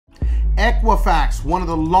Equifax, one of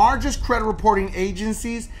the largest credit reporting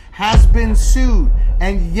agencies, has been sued.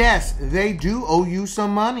 And yes, they do owe you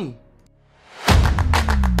some money.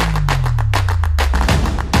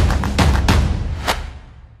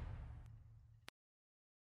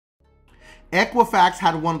 Equifax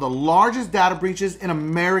had one of the largest data breaches in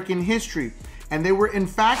American history, and they were in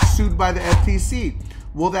fact sued by the FTC.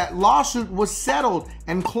 Well, that lawsuit was settled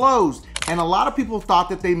and closed, and a lot of people thought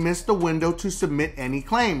that they missed the window to submit any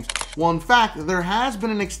claims. Well, in fact, there has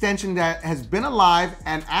been an extension that has been alive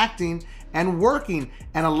and acting and working,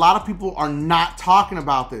 and a lot of people are not talking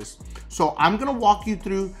about this. So I'm gonna walk you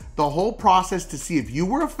through the whole process to see if you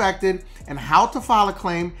were affected and how to file a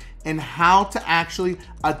claim and how to actually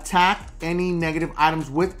attack any negative items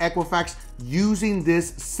with Equifax using this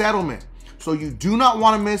settlement. So you do not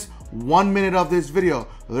want to miss 1 minute of this video.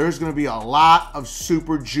 There's going to be a lot of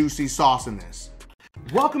super juicy sauce in this.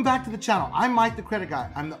 Welcome back to the channel. I'm Mike the Credit Guy.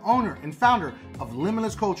 I'm the owner and founder of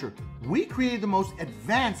Limitless Culture. We created the most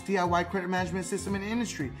advanced DIY credit management system in the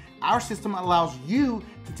industry. Our system allows you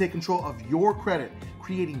to take control of your credit,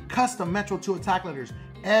 creating custom Metro 2 attack letters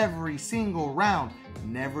every single round,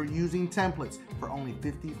 never using templates, for only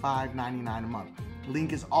 $55.99 a month.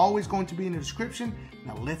 Link is always going to be in the description.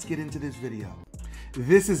 Now let's get into this video.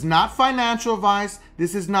 This is not financial advice,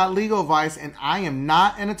 this is not legal advice, and I am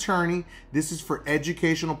not an attorney. This is for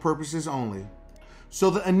educational purposes only. So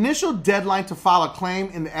the initial deadline to file a claim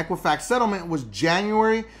in the Equifax settlement was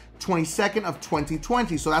January 22nd of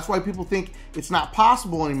 2020. So that's why people think it's not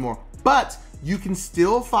possible anymore. But you can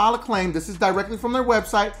still file a claim. This is directly from their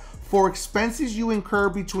website for expenses you incur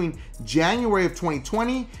between January of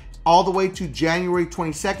 2020 all the way to January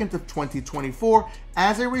 22nd of 2024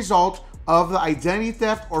 as a result of the identity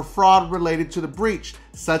theft or fraud related to the breach,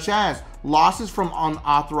 such as losses from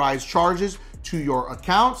unauthorized charges to your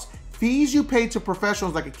accounts, fees you pay to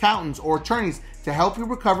professionals like accountants or attorneys to help you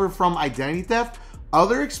recover from identity theft,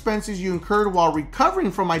 other expenses you incurred while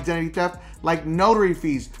recovering from identity theft like notary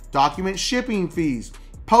fees, document shipping fees,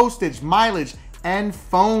 postage, mileage, and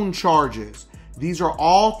phone charges. These are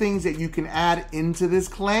all things that you can add into this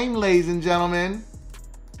claim, ladies and gentlemen.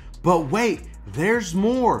 But wait, there's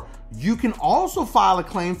more. You can also file a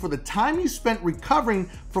claim for the time you spent recovering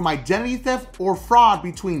from identity theft or fraud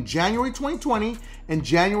between January 2020 and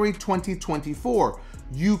January 2024.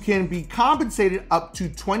 You can be compensated up to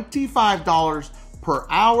 $25 per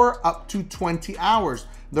hour, up to 20 hours.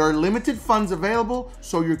 There are limited funds available,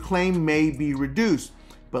 so your claim may be reduced.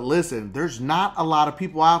 But listen, there's not a lot of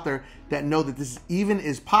people out there that know that this even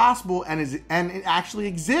is possible and it actually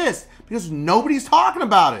exists because nobody's talking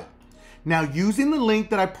about it. Now, using the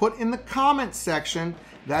link that I put in the comments section,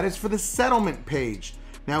 that is for the settlement page.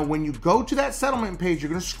 Now, when you go to that settlement page, you're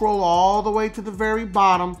gonna scroll all the way to the very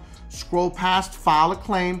bottom, scroll past file a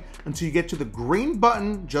claim until you get to the green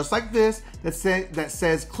button, just like this, that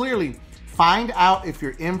says clearly, find out if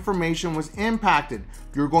your information was impacted.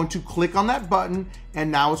 You're going to click on that button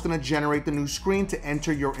and now it's going to generate the new screen to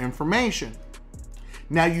enter your information.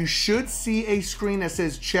 Now you should see a screen that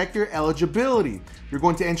says check your eligibility. You're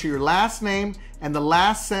going to enter your last name and the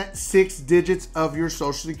last 6 digits of your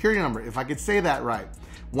social security number, if I could say that right.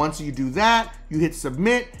 Once you do that, you hit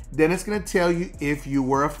submit, then it's going to tell you if you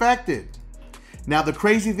were affected. Now the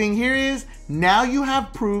crazy thing here is now you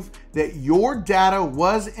have proof that your data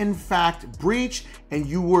was in fact breached and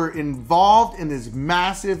you were involved in this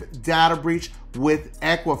massive data breach with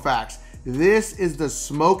Equifax. This is the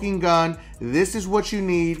smoking gun. This is what you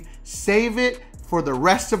need. Save it for the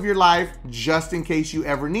rest of your life just in case you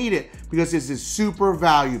ever need it because this is super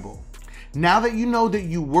valuable. Now that you know that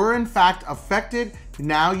you were in fact affected,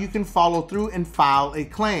 now you can follow through and file a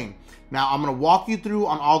claim. Now I'm gonna walk you through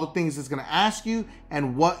on all the things it's gonna ask you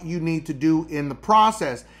and what you need to do in the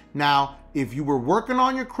process. Now, if you were working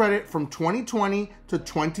on your credit from 2020 to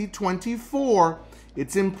 2024,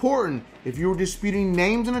 it's important. If you were disputing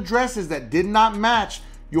names and addresses that did not match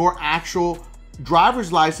your actual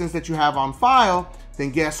driver's license that you have on file, then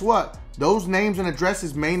guess what? Those names and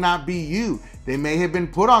addresses may not be you. They may have been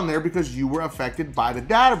put on there because you were affected by the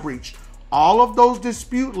data breach. All of those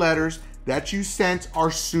dispute letters that you sent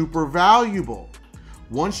are super valuable.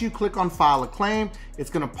 Once you click on file a claim,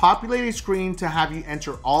 it's gonna populate a screen to have you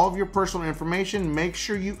enter all of your personal information. Make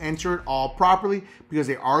sure you enter it all properly because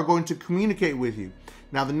they are going to communicate with you.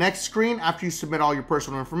 Now the next screen, after you submit all your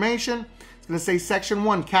personal information, it's gonna say section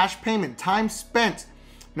 1, cash payment, time spent.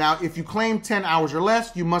 Now, if you claim 10 hours or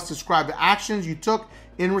less, you must describe the actions you took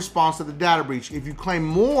in response to the data breach. If you claim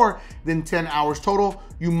more than 10 hours total,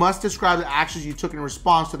 you must describe the actions you took in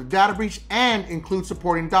response to the data breach and include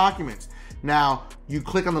supporting documents. Now, you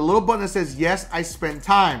click on the little button that says, yes, I spent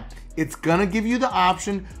time. It's gonna give you the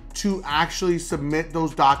option to actually submit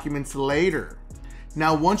those documents later.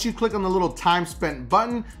 Now, once you click on the little time spent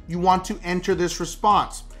button, you want to enter this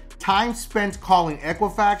response. Time spent calling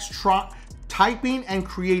Equifax, typing and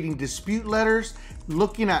creating dispute letters,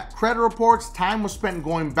 looking at credit reports. Time was spent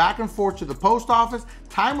going back and forth to the post office.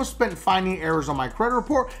 Time was spent finding errors on my credit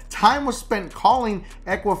report. Time was spent calling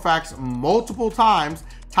Equifax multiple times.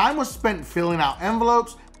 Time was spent filling out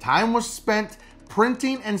envelopes. Time was spent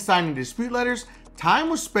printing and signing dispute letters. Time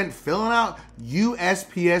was spent filling out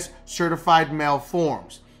USPS certified mail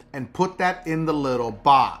forms, and put that in the little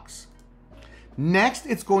box. Next,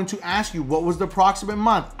 it's going to ask you what was the approximate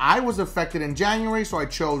month. I was affected in January, so I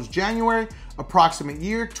chose January, approximate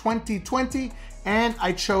year 2020, and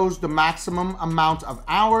I chose the maximum amount of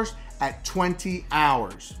hours at 20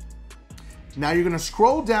 hours. Now you're gonna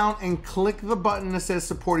scroll down and click the button that says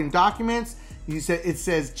supporting documents. It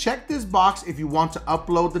says check this box if you want to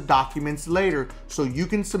upload the documents later so you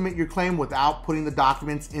can submit your claim without putting the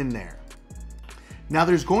documents in there. Now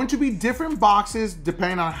there's going to be different boxes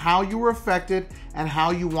depending on how you were affected and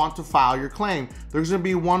how you want to file your claim. There's going to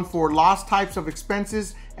be one for loss types of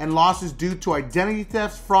expenses and losses due to identity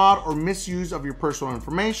theft, fraud, or misuse of your personal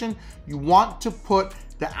information. You want to put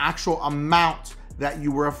the actual amount that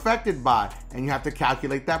you were affected by, and you have to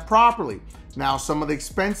calculate that properly. Now, some of the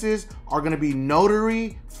expenses are going to be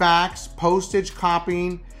notary, fax, postage,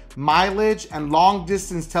 copying, mileage, and long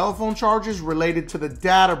distance telephone charges related to the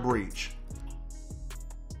data breach.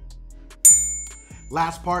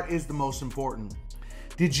 Last part is the most important.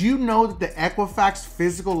 Did you know that the Equifax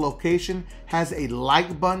physical location has a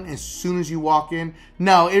like button as soon as you walk in?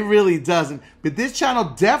 No, it really doesn't. But this channel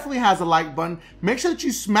definitely has a like button. Make sure that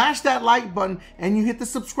you smash that like button and you hit the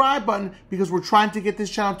subscribe button, because we're trying to get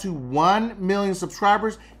this channel to 1 million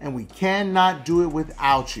subscribers, and we cannot do it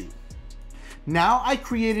without you. Now I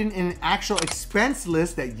created an actual expense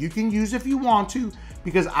list that you can use if you want to,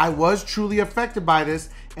 because I was truly affected by this,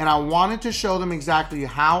 and I wanted to show them exactly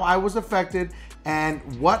how I was affected and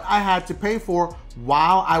what I had to pay for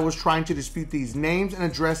while I was trying to dispute these names and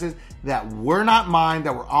addresses that were not mine,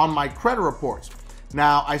 that were on my credit reports.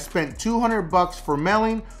 Now, I spent $200 for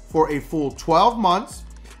mailing for a full 12 months.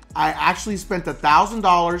 I actually spent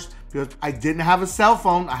 $1,000 because I didn't have a cell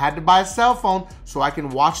phone. I had to buy a cell phone so I can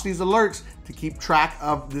watch these alerts to keep track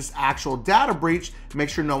of this actual data breach, make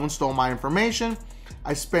sure no one stole my information.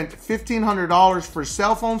 I spent $1,500 for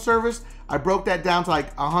cell phone service. I broke that down to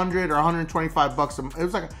like 100 or 125 bucks. It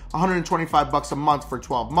was like 125 bucks a month for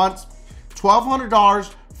 12 months.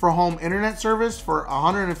 $1,200 for home internet service for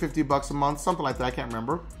 150 bucks a month, something like that. I can't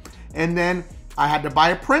remember. And then I had to buy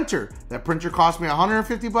a printer. That printer cost me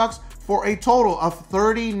 150 bucks for a total of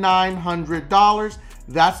 $3,900.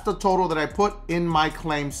 That's the total that I put in my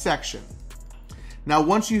claim section. Now,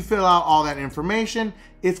 once you fill out all that information,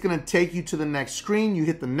 it's going to take you to the next screen. You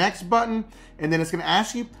hit the next button, and then it's going to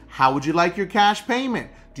ask you, how would you like your cash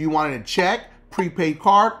payment? Do you want it in a check, prepaid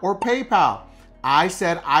card, or PayPal? I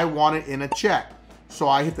said I want it in a check. So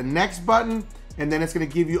I hit the next button, and then it's going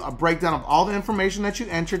to give you a breakdown of all the information that you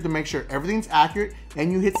entered to make sure everything's accurate,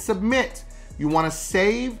 and you hit submit. You want to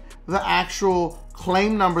save the actual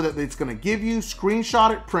claim number that it's going to give you,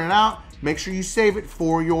 screenshot it, print it out, make sure you save it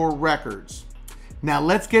for your records. Now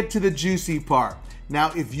let's get to the juicy part.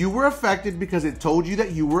 Now, if you were affected because it told you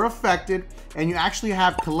that you were affected and you actually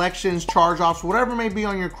have collections, charge-offs, whatever it may be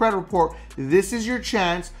on your credit report, this is your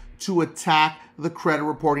chance to attack the credit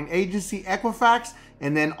reporting agency, Equifax,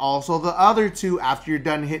 and then also the other two after you're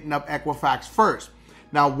done hitting up Equifax first.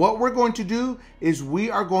 Now, what we're going to do is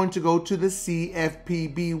we are going to go to the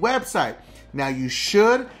CFPB website. Now, you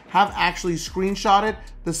should have actually screenshotted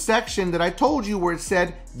the section that I told you where it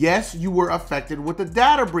said, yes, you were affected with the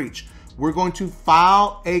data breach. We're going to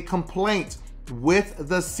file a complaint with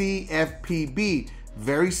the CFPB.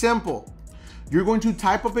 Very simple. You're going to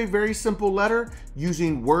type up a very simple letter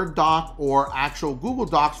using Word doc or actual Google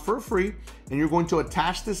Docs for free, and you're going to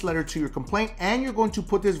attach this letter to your complaint, and you're going to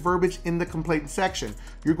put this verbiage in the complaint section.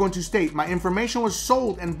 You're going to state, my information was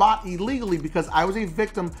sold and bought illegally because I was a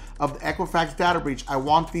victim of the Equifax data breach. I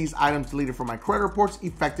want these items deleted from my credit reports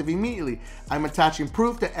effective immediately. I'm attaching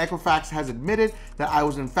proof that Equifax has admitted that I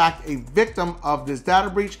was in fact a victim of this data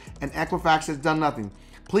breach and Equifax has done nothing.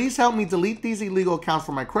 Please help me delete these illegal accounts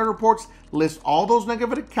from my credit reports, list all those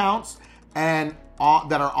negative accounts and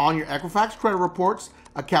that are on your Equifax credit reports,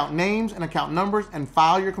 account names and account numbers, and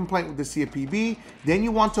file your complaint with the CFPB. Then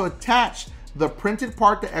you want to attach the printed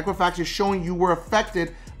part that Equifax is showing you were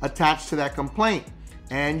affected attached to that complaint.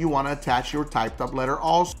 And you want to attach your typed up letter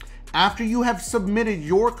also. After you have submitted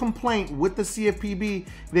your complaint with the CFPB,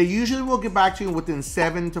 they usually will get back to you within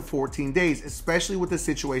 7 to 14 days, especially with a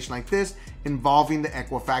situation like this involving the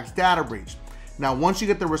Equifax data breach. Now, once you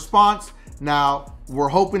get the response, now we're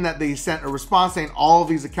hoping that they sent a response saying all of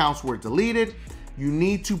these accounts were deleted. You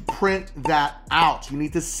need to print that out. You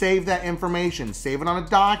need to save that information, save it on a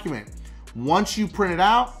document. Once you print it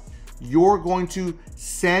out, you're going to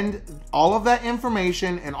send all of that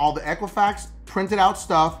information and all the Equifax printed out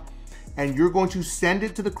stuff, and you're going to send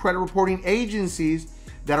it to the credit reporting agencies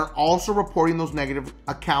that are also reporting those negative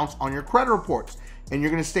accounts on your credit reports. And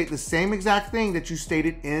you're going to state the same exact thing that you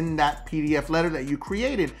stated in that PDF letter that you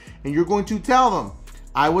created. And you're going to tell them,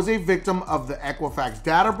 I was a victim of the Equifax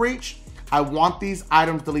data breach. I want these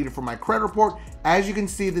items deleted from my credit report. As you can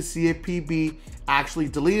see, the CFPB actually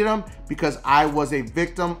deleted them because I was a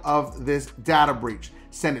victim of this data breach.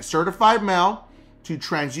 Send it certified mail to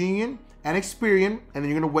TransUnion and Experian, and then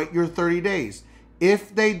you're gonna wait your 30 days.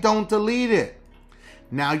 If they don't delete it,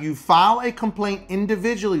 now you file a complaint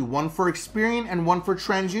individually, one for Experian and one for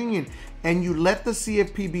TransUnion, and you let the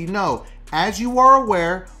CFPB know, as you are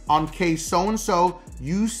aware, on case so-and-so,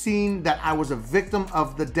 you seen that I was a victim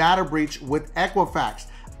of the data breach with Equifax.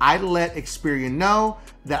 I let Experian know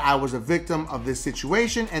that I was a victim of this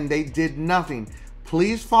situation and they did nothing.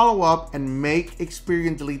 Please follow up and make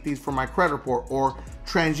Experian delete these from my credit report, or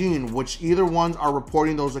TransUnion, which either ones are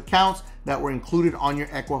reporting those accounts that were included on your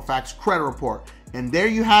Equifax credit report. And there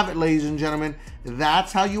you have it, ladies and gentlemen.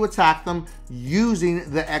 That's how you attack them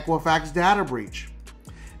using the Equifax data breach.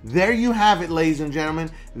 There you have it, ladies and gentlemen.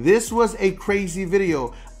 This was a crazy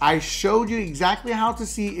video. I showed you exactly how to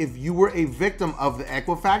see if you were a victim of the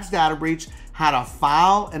Equifax data breach, how to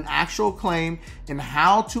file an actual claim, and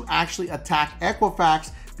how to actually attack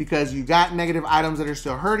Equifax because you got negative items that are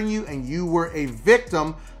still hurting you and you were a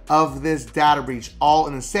victim of this data breach, all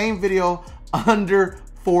in the same video under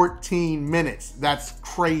 14 minutes. That's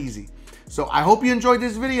crazy. So I hope you enjoyed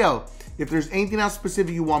this video. If there's anything else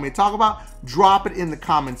specific you want me to talk about, drop it in the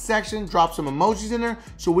comment section. Drop some emojis in there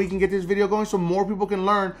so we can get this video going so more people can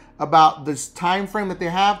learn about this time frame that they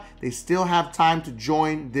have. They still have time to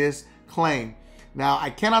join this claim. Now,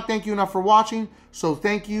 I cannot thank you enough for watching, so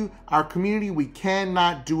thank you. Our community, we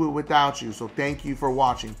cannot do it without you, so thank you for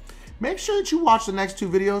watching. Make sure that you watch the next 2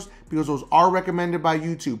 videos because those are recommended by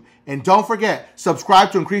YouTube. And don't forget,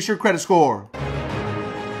 subscribe to increase your credit score.